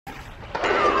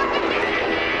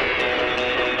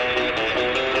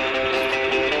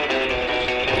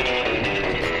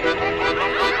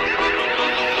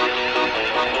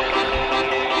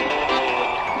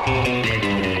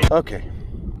Okay,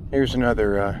 here's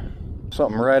another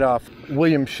something right off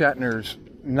William Shatner's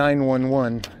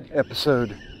 911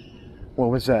 episode. What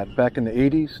was that, back in the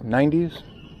 80s, 90s?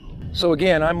 So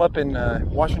again, I'm up in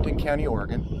Washington County,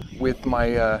 Oregon with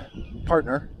my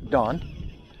partner, Don.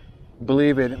 I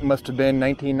believe it must have been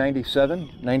 1997,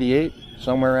 98,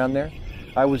 somewhere around there.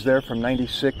 I was there from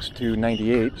 96 to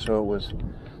 98, so it was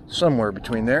somewhere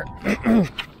between there.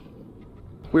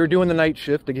 We were doing the night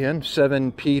shift again,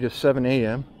 7 p to 7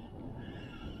 a.m.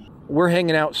 We're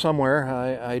hanging out somewhere,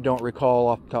 I don't recall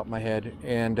off the top of my head,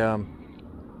 and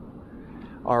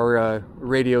our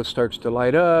radio starts to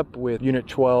light up with Unit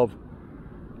 12,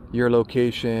 your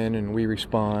location, and we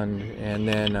respond, and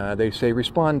then they say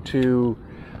respond to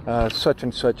such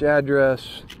and such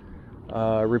address,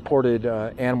 reported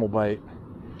animal bite.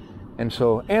 And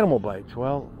so animal bites,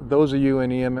 well, those of you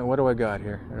in EM, what do I got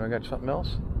here? I got something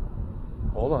else?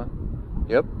 Hold on.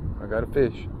 Yep, I got a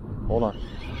fish. Hold on.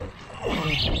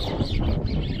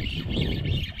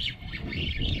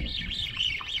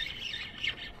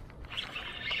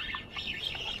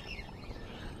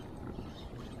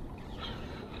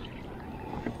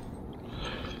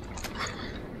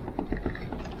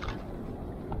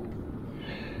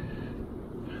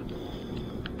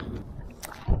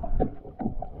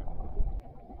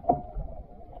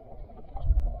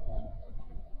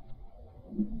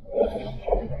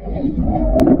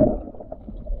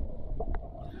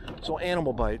 So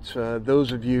animal bites,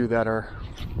 those of you that are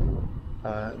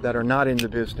not in the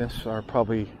business are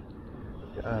probably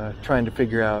trying to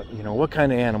figure out, you know, what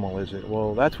kind of animal is it?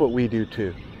 Well, that's what we do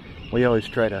too. We always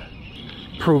try to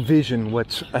provision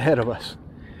what's ahead of us.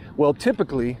 Well,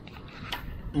 typically,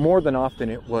 more than often,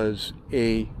 it was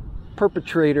a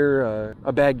perpetrator,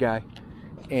 a bad guy,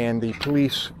 and the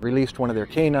police released one of their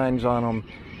canines on them,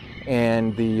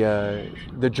 and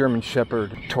the German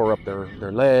Shepherd tore up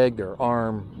their leg, their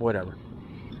arm, whatever.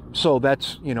 So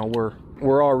that's, you know,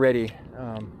 we're already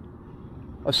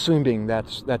assuming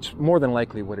that's more than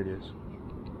likely what it is.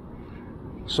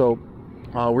 So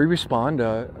we respond.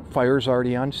 Fire's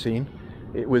already on scene.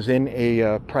 It was in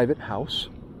a private house.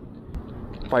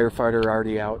 Firefighter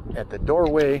already out at the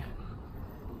doorway,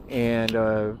 and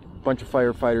a bunch of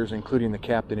firefighters, including the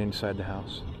captain, inside the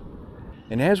house.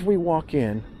 And as we walk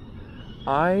in,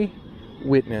 I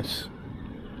witness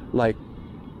like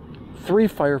 3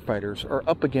 firefighters are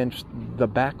up against the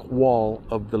back wall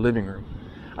of the living room.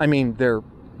 I mean, their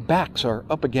backs are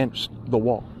up against the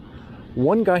wall.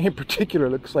 One guy in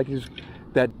particular looks like he's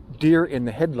that deer in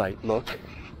the headlight look,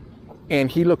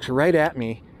 and he looks right at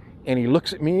me, and he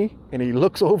looks at me, and he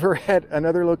looks over at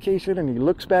another location, and he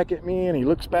looks back at me, and he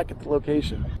looks back at the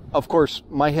location. Of course,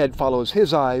 my head follows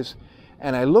his eyes,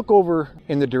 and I look over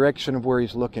in the direction of where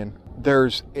he's looking.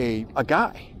 There's a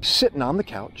guy sitting on the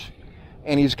couch,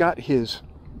 and he's got his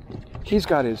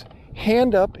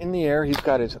hand up in the air. He's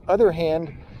got his other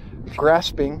hand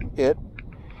grasping it,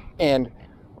 and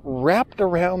wrapped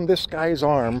around this guy's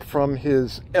arm from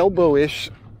his elbow-ish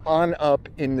on up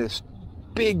in this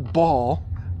big ball,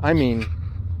 I mean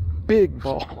big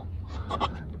ball,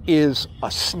 is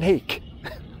a snake.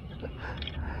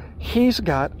 He's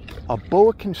got a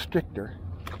boa constrictor.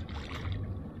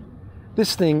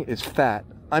 This thing is fat.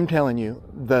 I'm telling you,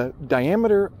 the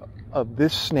diameter of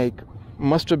this snake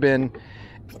must have been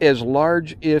as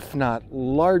large, if not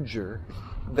larger,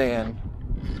 than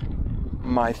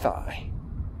my thigh.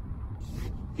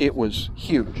 It was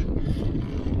huge.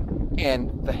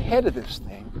 And the head of this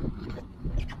thing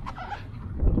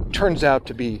turns out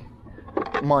to be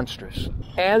monstrous.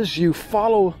 As you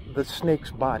follow the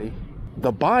snake's body,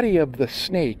 the body of the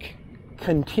snake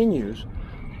continues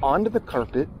onto the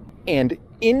carpet and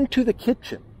into the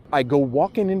kitchen. I go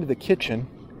walking into the kitchen,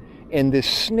 and this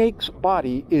snake's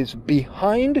body is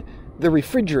behind the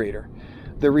refrigerator.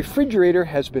 The refrigerator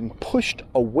has been pushed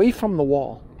away from the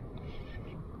wall,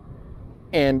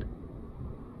 and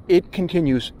it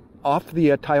continues off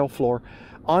the tile floor,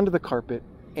 onto the carpet,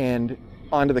 and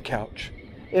onto the couch.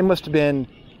 It must have been,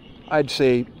 I'd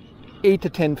say, 8 to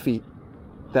 10 feet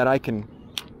that I can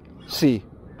see.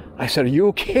 I said, "Are you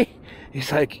okay?"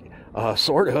 He's like,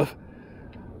 sort of.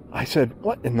 I said,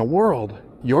 "What in the world?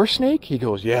 Your snake?" He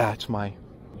goes, "Yeah, it's mine."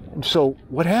 And so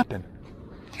what happened?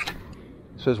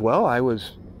 He says, "Well,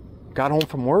 got home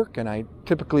from work, and I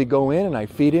typically go in and I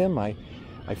feed him. I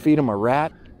feed him a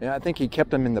rat. I think he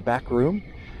kept him in the back room."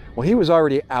 Well, he was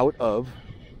already out of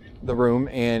the room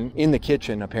and in the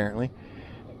kitchen, apparently.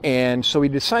 And so he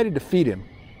decided to feed him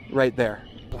right there.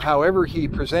 However he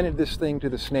presented this thing to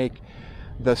the snake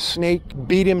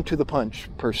beat him to the punch,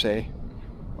 per se,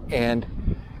 and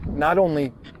not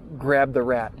only grabbed the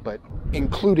rat, but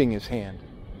including his hand.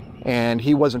 and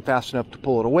he wasn't fast enough to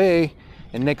pull it away,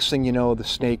 and next thing you know, the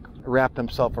snake wrapped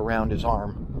himself around his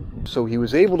arm. So he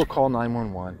was able to call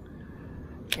 911,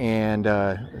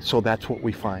 and so that's what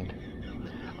we find.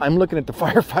 I'm looking at the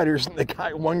firefighters,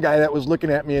 and one guy that was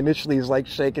looking at me initially is like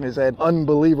shaking his head,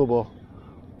 unbelievable.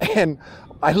 And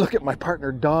I look at my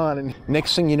partner, Don, and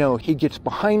next thing you know, he gets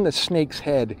behind the snake's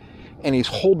head and he's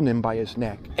holding him by his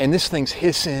neck. And this thing's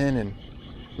hissing and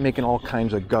making all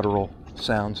kinds of guttural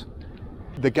sounds.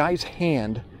 The guy's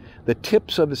hand, the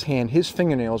tips of his hand, his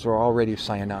fingernails are already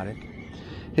cyanotic.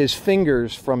 His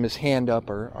fingers from his hand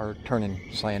up are turning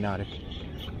cyanotic.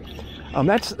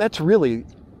 That's really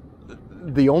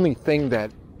the only thing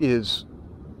that is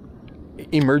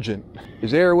emergent.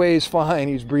 His airway's fine,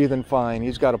 he's breathing fine,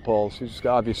 he's got a pulse, he's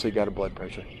obviously got a blood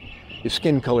pressure. His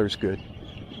skin color's good,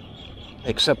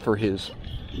 except for his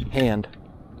hand.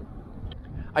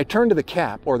 I turn to the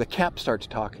cap, or the cap starts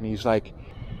talking. He's like,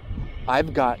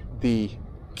 I've got the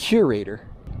curator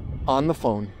on the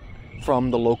phone from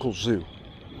the local zoo.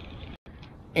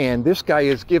 And this guy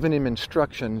is giving him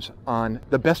instructions on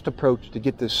the best approach to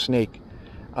get this snake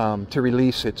to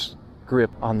release its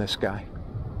grip on this guy.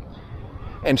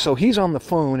 And so he's on the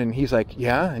phone and he's like,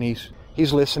 yeah, and he's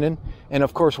listening. And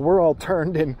of course, we're all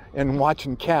turned and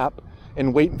watching Cap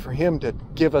and waiting for him to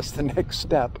give us the next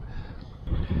step.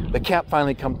 The Cap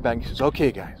finally comes back and says,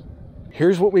 okay, guys,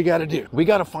 here's what we got to do. We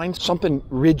got to find something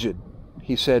rigid.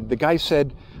 He said, the guy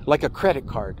said, like a credit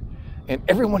card. And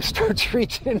everyone starts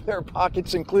reaching in their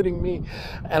pockets, including me.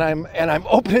 And I'm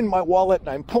opening my wallet and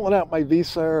I'm pulling out my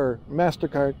Visa or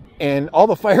MasterCard. And all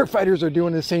the firefighters are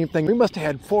doing the same thing. We must have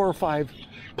had 4 or 5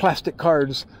 plastic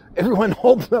cards. Everyone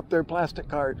holding up their plastic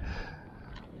card.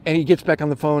 And he gets back on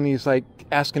the phone and he's like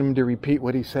asking him to repeat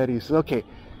what he said. He says, okay.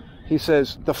 He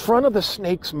says, the front of the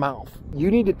snake's mouth,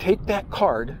 you need to take that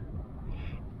card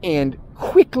and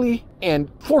quickly and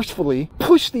forcefully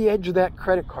push the edge of that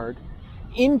credit card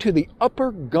into the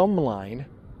upper gum line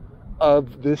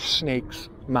of this snake's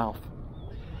mouth.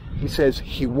 He says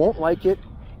he won't like it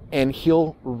and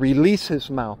he'll release his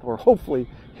mouth, or hopefully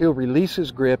he'll release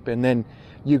his grip, and then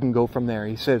you can go from there.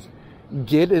 He says,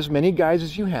 get as many guys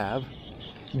as you have,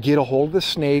 get a hold of the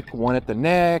snake, one at the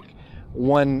neck,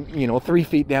 one, 3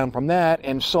 feet down from that,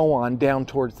 and so on down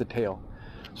towards the tail.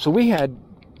 So we had,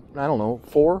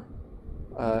 4,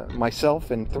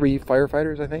 myself and 3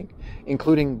 firefighters, I think,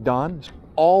 including Don,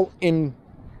 all in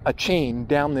a chain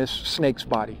down this snake's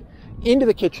body into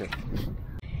the kitchen.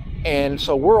 And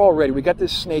so we're all ready. We got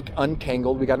this snake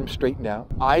untangled. We got him straightened out.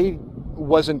 I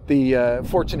wasn't the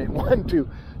fortunate one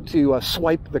to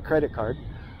swipe the credit card.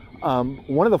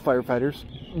 One of the firefighters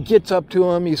gets up to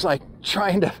him. He's like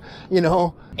trying to,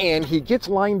 and he gets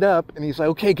lined up and he's like,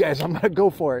 okay, guys, I'm going to go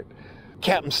for it.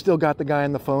 Captain's still got the guy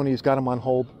on the phone. He's got him on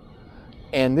hold.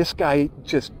 And this guy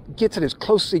just gets it as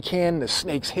close as he can. The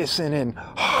snake's hissing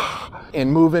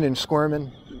and moving and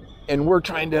squirming. And we're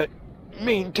trying to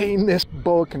maintain this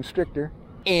boa constrictor.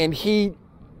 And he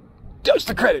does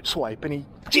the credit swipe and he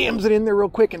jams it in there real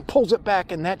quick and pulls it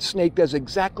back. And that snake does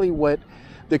exactly what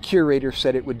the curator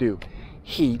said it would do.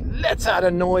 He lets out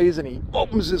a noise and he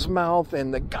opens his mouth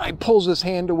and the guy pulls his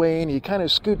hand away and he kind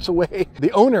of scoots away.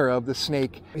 The owner of the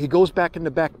snake, he goes back in the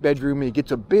back bedroom and he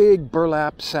gets a big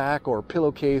burlap sack or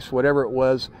pillowcase, whatever it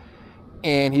was.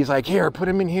 And he's like, here, put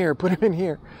him in here, put him in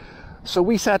here. So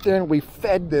we sat there and we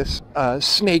fed this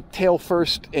snake tail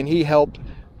first, and he helped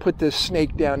put this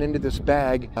snake down into this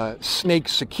bag. Snake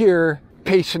secure.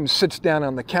 Patient sits down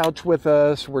on the couch with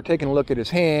us. We're taking a look at his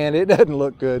hand. It doesn't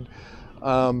look good.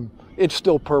 It's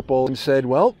still purple. And said,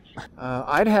 well,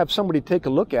 I'd have somebody take a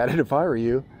look at it if I were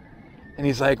you. And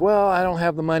he's like, well, I don't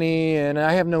have the money and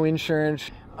I have no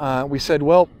insurance. We said,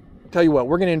 well, tell you what,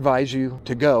 we're going to advise you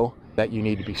to go, that you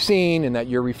need to be seen and that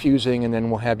you're refusing, and then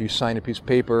we'll have you sign a piece of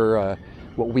paper,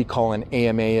 what we call an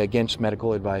AMA, against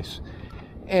medical advice.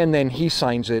 And then he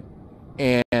signs it,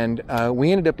 and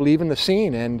we ended up leaving the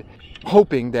scene and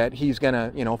hoping that he's going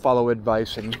to, follow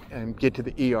advice and get to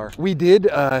the ER. We did,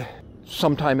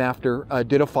 sometime after,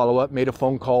 did a follow-up, made a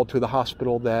phone call to the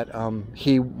hospital that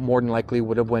he more than likely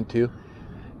would have went to.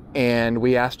 And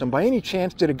we asked him, by any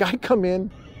chance, did a guy come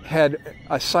in, had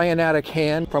a cyanotic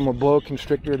hand from a boa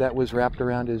constrictor that was wrapped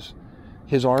around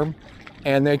his arm?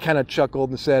 And they kind of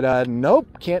chuckled and said, nope,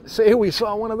 can't say we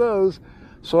saw one of those.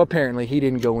 So apparently he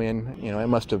didn't go in. It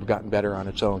must have gotten better on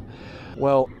its own.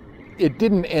 Well, it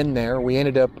didn't end there. We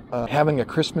ended up having a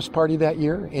Christmas party that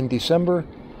year in December.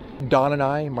 Don and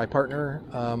I, my partner,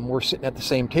 were sitting at the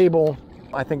same table.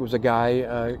 I think it was a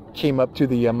guy came up to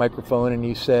the microphone and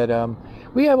he said,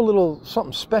 we have a little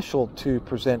something special to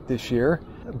present this year.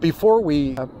 Before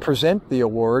we present the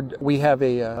award, we have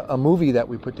a movie that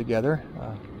we put together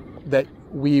that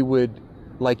we would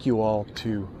like you all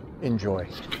to enjoy.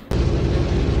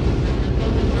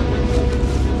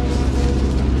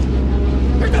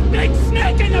 There's a big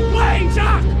snake in the plane,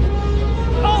 Jock!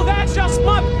 Oh, that's just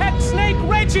my pet snake,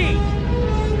 Reggie!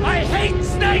 I hate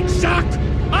snakes, Jock!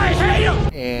 I hate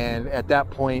them! And at that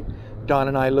point, Don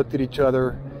and I looked at each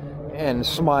other and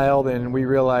smiled, and we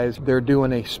realized they're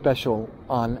doing a special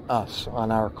on us,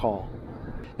 on our call.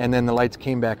 And then the lights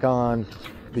came back on.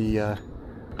 The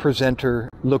presenter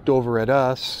looked over at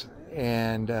us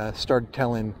and started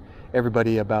telling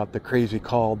everybody about the crazy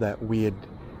call that we had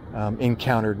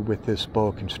encountered with this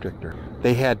boa constrictor.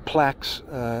 They had plaques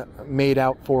made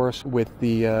out for us with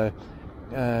the,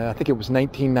 I think it was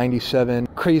 1997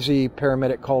 Crazy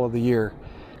Paramedic Call of the Year.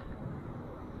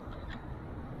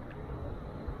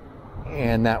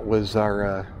 And that was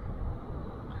our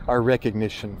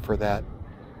recognition for that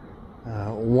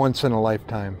once in a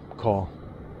lifetime call.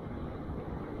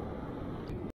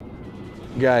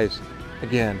 Guys,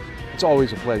 again, it's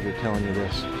always a pleasure telling you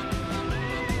this,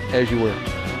 as you were.